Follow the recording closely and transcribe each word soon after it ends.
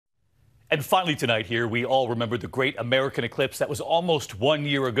And finally tonight here, we all remember the great American eclipse that was almost 1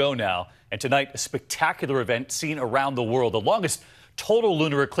 year ago now. And tonight, a spectacular event seen around the world, the longest total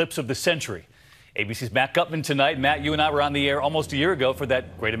lunar eclipse of the century. ABC's Matt Gutman tonight. Matt, you and I were on the air almost a year ago for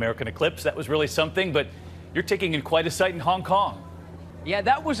that great American eclipse. That was really something, but you're taking in quite a sight in Hong Kong. Yeah,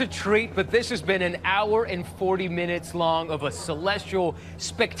 that was a treat, but this has been an hour and 40 minutes long of a celestial,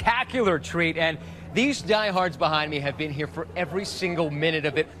 spectacular treat. And these diehards behind me have been here for every single minute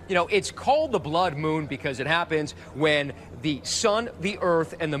of it. You know, it's called the blood moon because it happens when the sun, the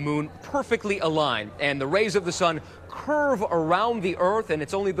earth, and the moon perfectly align. And the rays of the sun curve around the earth, and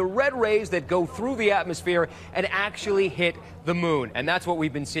it's only the red rays that go through the atmosphere and actually hit the moon. And that's what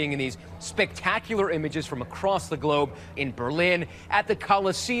we've been seeing in these spectacular images from across the globe, in Berlin, at the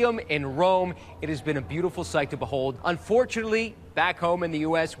Colosseum in Rome. It has been a beautiful sight to behold. Unfortunately, back home in the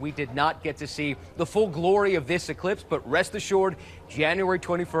U.S., we did not get to see the full glory of this eclipse, but rest assured, January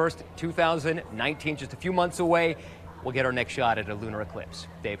 21st, 2019, just a few months away, we'll get our next shot at a lunar eclipse.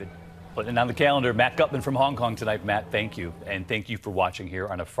 David. Putting it on the calendar, Matt Gutman from Hong Kong tonight. Matt, thank you. And thank you for watching here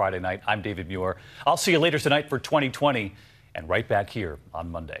on a Friday night. I'm David Muir. I'll see you later tonight for 2020 and right back here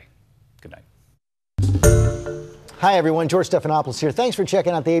on Monday. Good night. Hi, everyone. George Stephanopoulos here. Thanks for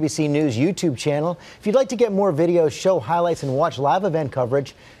checking out the ABC News YouTube channel. If you'd like to get more videos, show highlights, and watch live event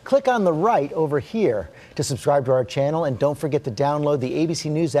coverage, click on the right over here to subscribe to our channel. And don't forget to download the ABC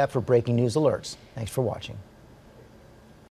News app for breaking news alerts. Thanks for watching.